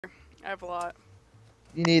I have a lot.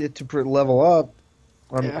 You need it to level up.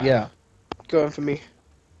 Yeah. Yeah. Going for me.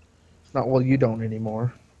 Not well. You don't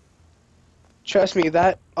anymore. Trust me,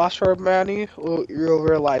 that offshore money, you'll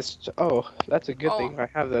realize, oh, that's a good Oh. thing. I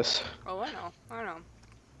have this. Oh, I know. I know.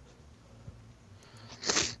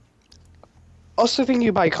 Also, think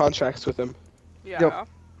you buy contracts with him. Yep. Yeah.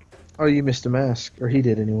 Oh, you missed a mask, or he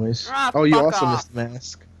did, anyways. Ah, Oh, you fuck also off. missed the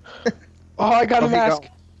mask. Oh, I got Oh, a he mask.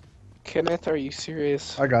 got. Kenneth, are you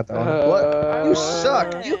serious? I got that one. What? I You want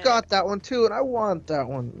suck. You it. got that one too, and I want that I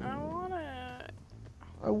one. want it.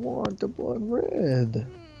 I want the blood red.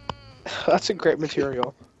 That's a great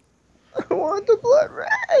material. I want the blood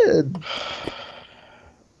red.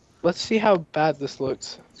 Let's see how bad this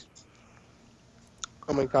looks.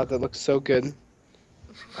 Oh my god, that looks so good.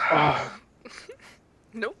 Oh,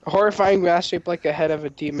 Nope. a horrifying mask shaped like a head of a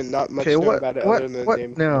demon. Not much Okay, known what? about it What? other than the What?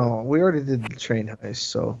 name. No, we already did the train heist,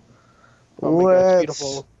 so Oh my god, it's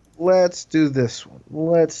beautiful. let's do this one.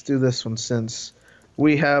 Let's do this one since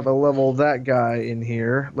we have a level that guy in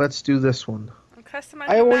here. Let's do this one. I'm customizing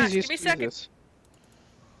I the always mask. Give used me a to use second. this.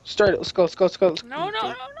 Start it. Let's go. Let's go. Let's go. Let's No, no, no, go.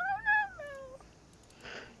 no, no,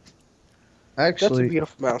 That's a Actually,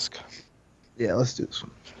 beautiful mask. yeah, let's do this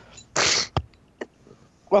one.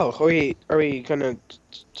 Well, are we gonna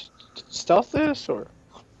stealth this or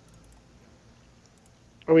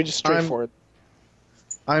are we just straightforward?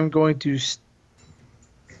 I'm going to.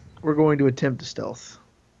 We're going to attempt to stealth.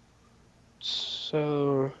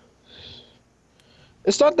 So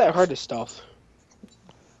it's not that hard to stealth.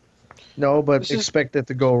 No, but This is- expect it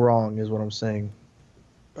to go wrong, is what I'm saying.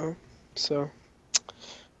 So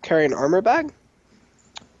carry an armor bag?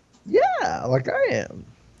 Yeah, like I am.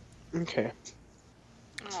 Okay.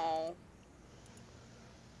 Oh.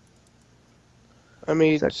 Let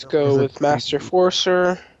me Is that- just go is that- with Master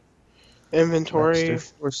Forcer. Inventory.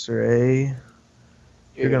 Master Forcer A.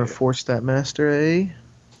 You're gonna force that Master A.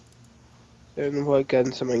 And what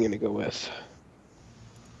guns am I gonna go with?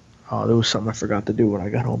 Oh, there was something I forgot to do when I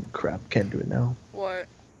got home. Crap, can't do it now. What?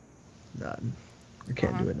 None. I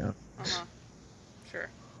can't Uh-huh. do it now. Uh-huh. Sure.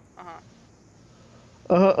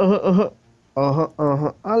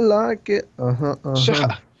 Uh-huh. I like it.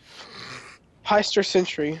 Heister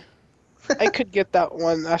Sentry. I could get that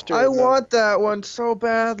one after. I want that one so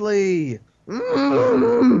badly.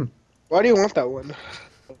 Because Why do you want that one?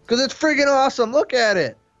 it's freaking awesome. Look at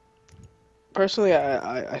it. Personally,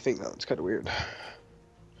 I think that one's kind of weird.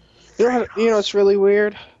 You know it's really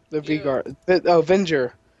weird? The Yeah. V-Guard. Oh,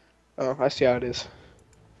 Venger. Oh, I see how it is.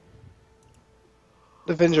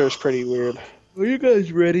 The Venger is pretty weird. Are you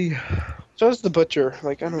guys ready? So is the Butcher.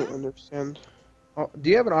 Like, I don't understand. Oh, do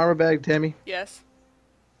you have an armor bag, Tammy? Yes.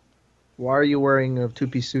 Why are you wearing a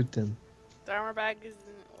two-piece suit then? The armor bag is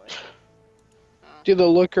in the way. Dude, the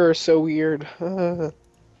looker is so weird. Meow.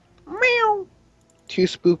 Too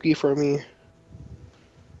spooky for me.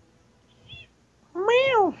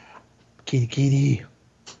 Meow. Kitty, kitty.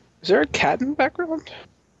 Is there a cat in the background?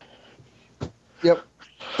 Yep.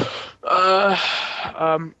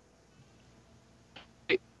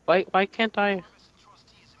 Why can't I?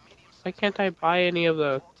 Why can't I buy any of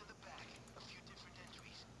the?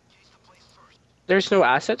 There's no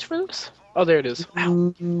assets for this? Oh, there it is.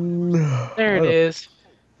 There it is.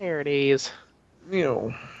 There it is.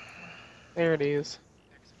 Meow. There it is.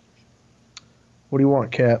 What do you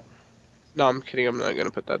want, Cat? No, I'm kidding. I'm not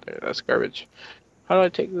gonna put that there. That's garbage. How do I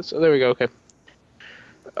take this? Oh, there we go. Okay.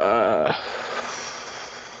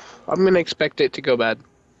 I'm gonna expect it to go bad.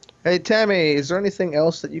 Hey, Tammy, is there anything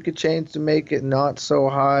else that you could change to make it not so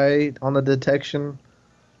high on the detection?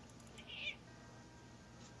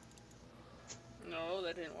 No,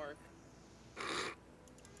 that didn't work.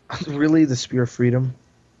 Really? The Spear of Freedom?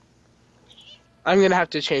 I'm gonna have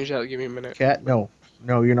to change that. Give me a minute. Cat, no.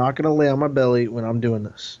 No, you're not going to lay on my belly when I'm doing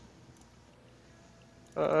this.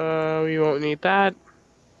 We won't need that.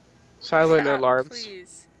 Silent Cat, alarms.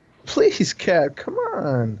 Please. Please, Cat, come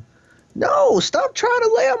on. No, stop trying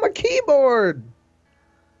to lay on my keyboard.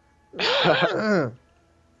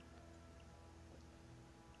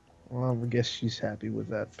 Well, I guess she's happy with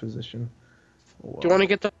that position. Do you want to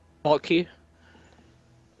get the vault key? Is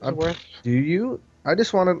it I'm- worth? Do you? I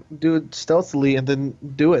just want to do it stealthily and then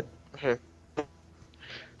do it. Okay. Alright,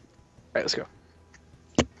 let's go.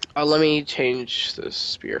 Let me change the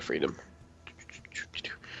Spear of Freedom.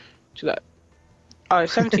 To that.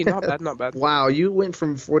 17, not bad, not bad. Wow, you went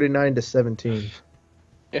from 49 to 17.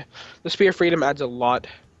 The Spear of Freedom adds a lot.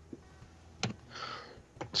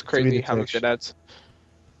 It's crazy how much it detection.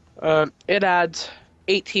 adds. It adds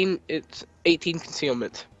 18, it's 18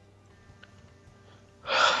 concealment.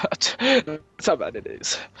 That's how bad it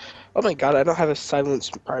is. Oh my god, I don't have a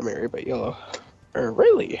silenced primary, but yellow.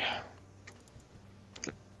 Really?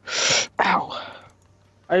 Ow.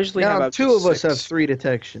 I usually have Now up to two of us have 6. 3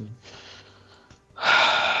 detection.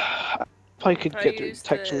 Probably could If I get 3 used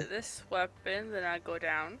detection. this weapon, then I'd go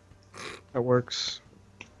down. That works.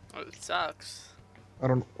 Oh, it sucks. I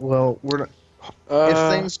don't. Well, we're not. If Uh,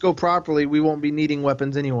 things go properly, we won't be needing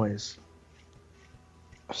weapons anyways.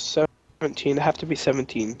 17. I have to be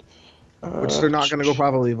 17. Which they're not going to go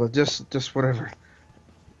properly, but just whatever.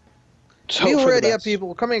 Let's We hope for the already have best.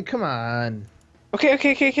 people. Come on. Okay.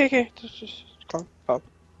 Just calm.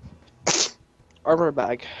 Armor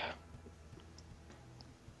bag.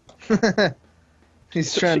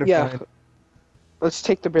 He's trying to Yeah, find. let's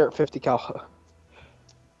take the Barrett 50 cal.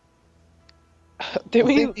 I Did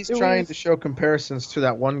we? think he's did we trying use- to show comparisons to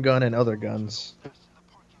that one gun and other guns.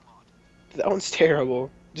 That one's terrible.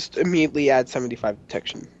 Just immediately add 75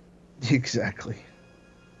 detection. Exactly.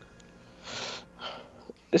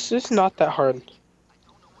 This is not that hard.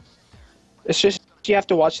 It's just you have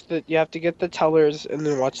to watch you have to get the tellers and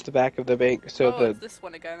then watch the back of the bank. So Oh, it's this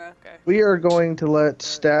one again. Okay. We are going to let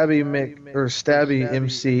Stabby Mick or Stabby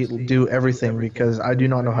MC do everything because I do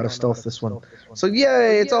not know how to stealth this one. So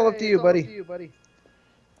yay, it's all up to you, buddy.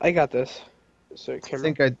 I got this. So I camera.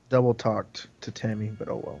 think I double talked to Tammy, but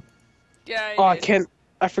oh well. Yeah. Oh, I can't.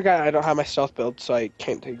 I forgot I don't have my stealth build, so I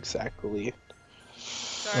can't exactly.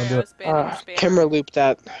 Sorry, I'll do I it. was banning spam. Camera loop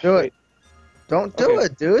that. Do it. Wait. Don't do Okay.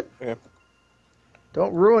 it, dude. Okay.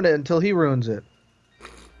 Don't ruin it until he ruins it.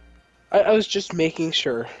 I was just making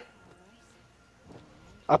sure.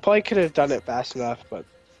 I probably could have done it fast enough, but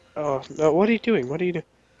oh no! What are you doing? What are you doing?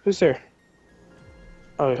 Who's there?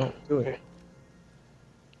 Oh, Don't do okay. it.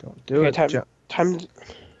 Don't do Okay, it. time.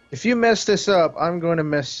 If you mess this up, I'm going to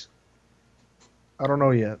mess. I don't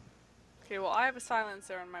know yet. Okay, well, I have a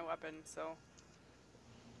silencer on my weapon, so.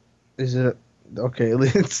 Is it okay? At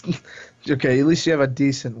least okay. At least you have a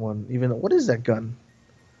decent one. Even though, what is that gun?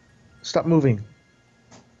 Stop moving.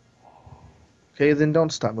 Okay, then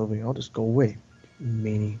don't stop moving. I'll just go away,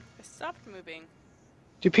 meanie. I stopped moving.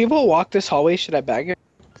 Do people walk this hallway? Should I bag it?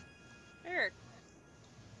 Eric.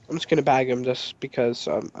 I'm just gonna bag him just because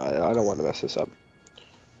I don't want to mess this up.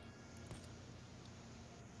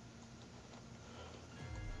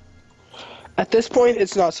 At this point,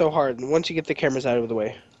 it's not so hard. Once you get the cameras out of the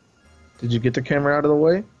way. Did you get the camera out of the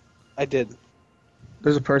way? I did.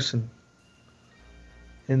 There's a person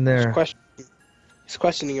in there. He's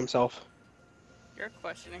questioning himself. You're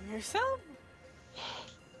questioning yourself?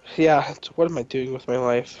 Yeah, what am I doing with my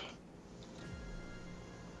life?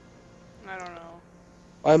 I don't know.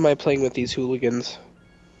 Why am I playing with these hooligans?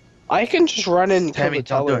 I can just run in and kill Tammy, the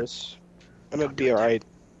don't do it. tellers. And it'd be alright.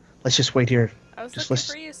 Let's just wait here. I was Just looking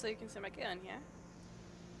let's- for you so you can see my gun, yeah?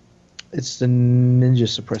 It's the ninja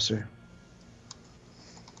suppressor.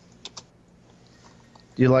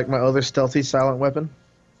 Do you like my other stealthy silent weapon?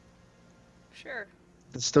 Sure.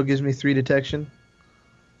 That still gives me 3 detection.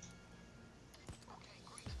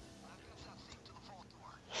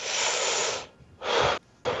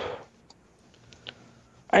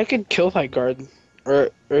 I could kill that guard. Or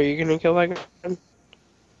are you gonna kill that guard?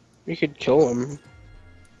 We could kill him.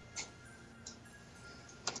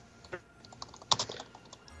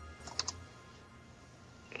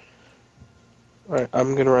 Alright,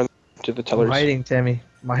 I'm gonna run to the I'm tellers. hiding, Tammy.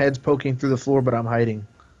 My head's poking through the floor, but I'm hiding.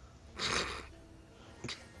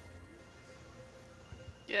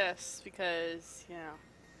 Yes, because, you know.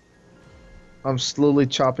 I'm slowly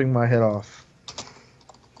chopping my head off.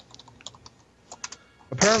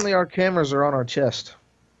 Apparently our cameras are on our chest.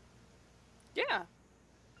 Yeah.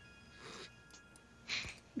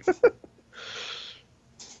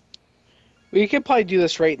 We could probably do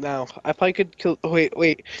this right now. I probably could kill. Oh,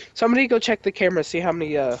 wait. Somebody go check the camera, see how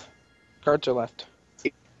many guards are left.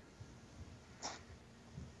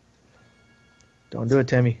 Don't do it,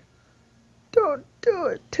 Tammy. Don't do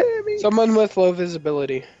it, Tammy. Someone with low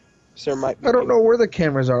visibility. Sir might be. I don't know where the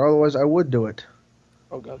cameras are, otherwise I would do it.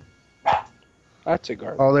 Oh god. That's a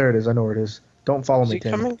guard. Oh, there it is. I know where it is. Don't follow Is me, he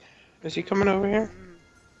Tammy. coming? Is he coming over here?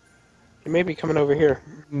 He may be coming over here.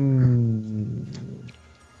 And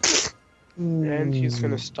he's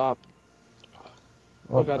gonna stop.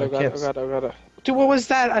 Oh god, I oh god, can't oh god, oh god. Dude, what was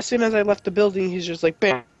that? As soon as I left the building, he's just like,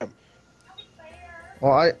 bam.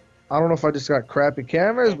 Well, I don't know if I just got crappy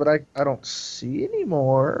cameras, but I don't see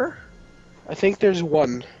anymore. I think there's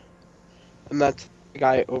one. And that's the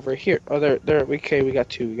guy over here. Oh, there, okay, we got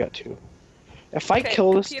two. If I Okay,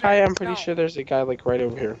 kill this computer, guy, I'm pretty no. sure there's a guy, like, right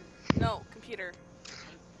over here. No, computer.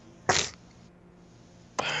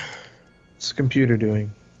 What's the computer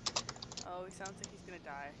doing? Oh, he sounds like he's gonna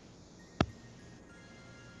die.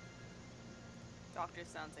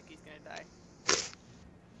 like he's gonna die.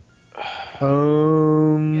 Yeah, my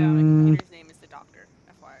Um, computer's name is the Doctor.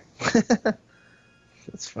 FYI.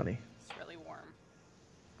 that's funny. It's really warm.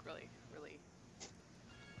 Really, really.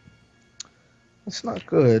 That's not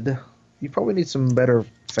good. You probably need some better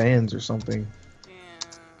fans or something. Yeah.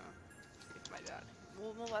 See if my dad.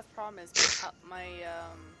 Well, the last problem is my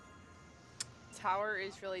tower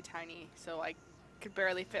is really tiny, so I could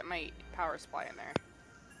barely fit my power supply in there.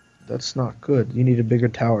 That's not good. You need a bigger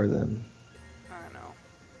tower then. I don't know.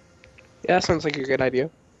 Yeah, that sounds like a good idea.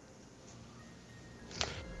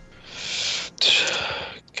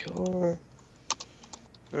 Kill.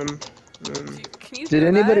 Can you Did hear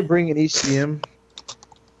anybody that? bring an ECM?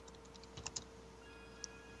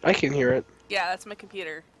 I can hear it. Yeah, that's my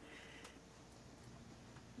computer.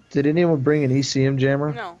 Did anyone bring an ECM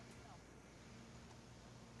jammer? No.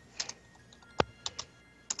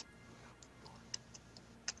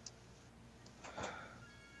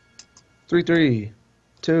 Three,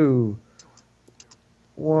 two,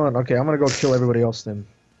 one. Okay, I'm gonna go kill everybody else then.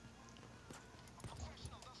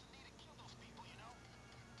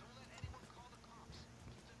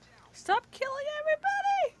 Stop killing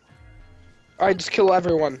everybody! Alright, just kill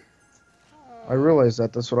everyone. I realize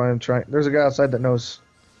that. That's what I am trying. There's a guy outside that knows.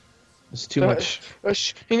 It's too much.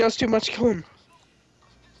 He knows too much. Kill him.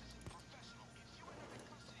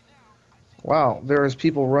 Wow, there's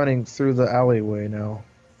people running through the alleyway now.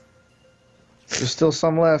 There's still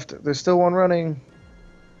some left. There's still one running.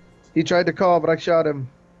 He tried to call, but I shot him.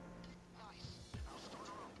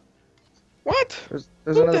 What? There's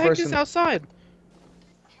Who another the heck person. is outside?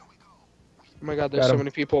 Oh my god, there's Got so him.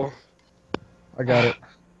 many people. I got it.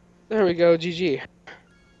 There we go, GG.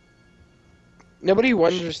 Nobody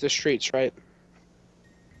wanders the streets, right?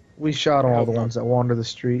 We shot all hope the not. ones that wander the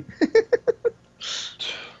street.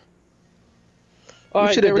 We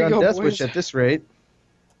Alright, should there have we done go, Death boys. Wish at this rate.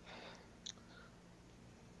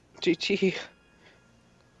 GG.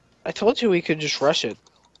 I told you we could just rush it.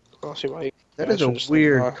 I'll see why you That guys is a are just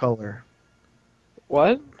weird like, color.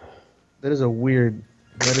 What? That is a weird.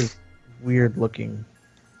 That is weird looking.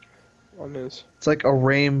 One is. It's like a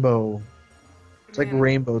rainbow. It's like Man,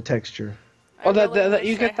 rainbow texture. I Oh, that- really that- wish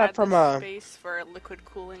you get I that had from, this space for a liquid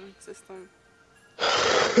cooling system.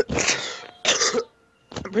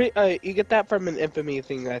 You get that from an infamy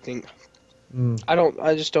thing, I think. Mm.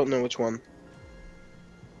 I just don't know which one.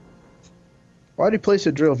 Why'd he place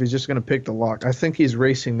a drill if he's just gonna pick the lock? I think he's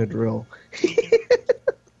racing the drill.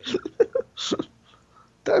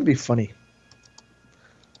 That'd be funny.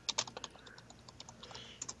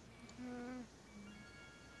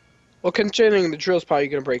 Well, considering the drill's probably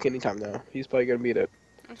gonna break anytime now. He's probably gonna beat it.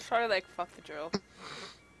 I'm sorry, like, fuck the drill.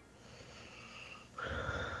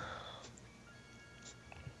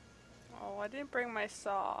 Oh, I didn't bring my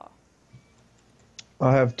saw.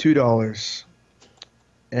 I have $2,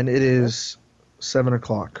 and it is 7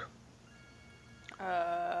 o'clock.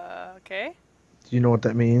 Okay. Do you know what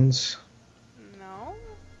that means? No?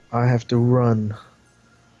 I have to run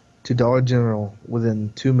to Dollar General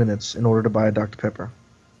within 2 minutes in order to buy a Dr. Pepper.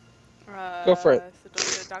 Go for it. So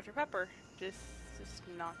don't get Dr. Pepper. Just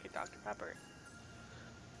not get Dr. Pepper.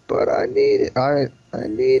 But I need it. I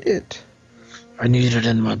need it. I need it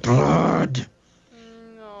in my blood.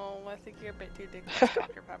 No, I think you're a bit too addicted to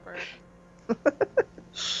Dr. Pepper.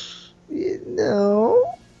 You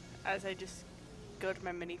know? As I just go to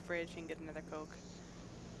my mini fridge and get another Coke.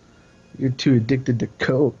 You're too addicted to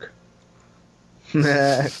Coke.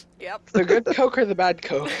 The Yep. The good Coke or the bad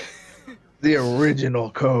Coke? original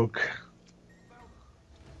Coke.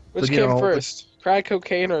 Which But, you came know, first? Crack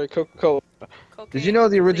cocaine or Coca-Cola? Did you know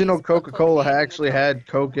the original Please put Coca-Cola cocaine in actually Coke. had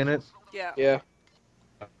Coke in it? Yeah. Yeah.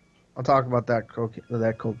 I'll talk about that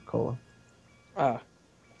Coca-Cola.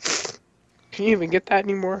 Can you even get that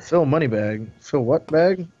anymore? Phil Moneybag. Phil what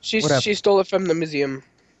bag? What happened? She stole it from the museum.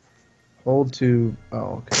 Hold to...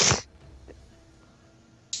 Oh, okay.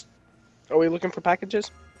 Are we looking for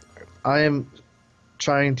packages? I am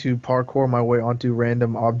trying to parkour my way onto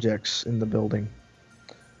random objects in the building.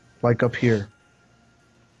 Like up here.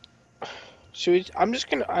 Should we?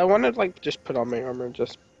 I want to like just put on my armor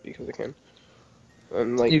just because I can.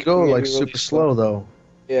 And like You go maybe like really super slow though.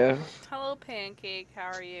 Yeah. Hello, Pancake.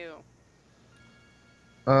 How are you?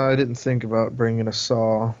 I didn't think about bringing a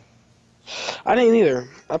saw. I didn't either.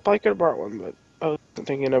 I probably could have brought one, but I wasn't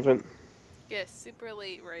thinking of it. Yes, super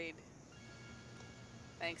late raid.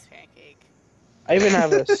 Thanks, Pancake. I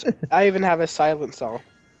even have a silent saw.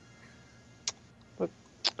 But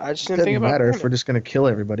I just It didn't doesn't think about matter doing if we're just gonna kill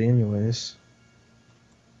everybody anyways.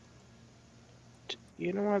 it.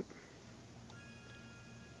 You know what?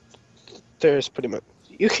 There's pretty much.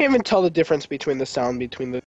 You can't even tell the difference between the sound between the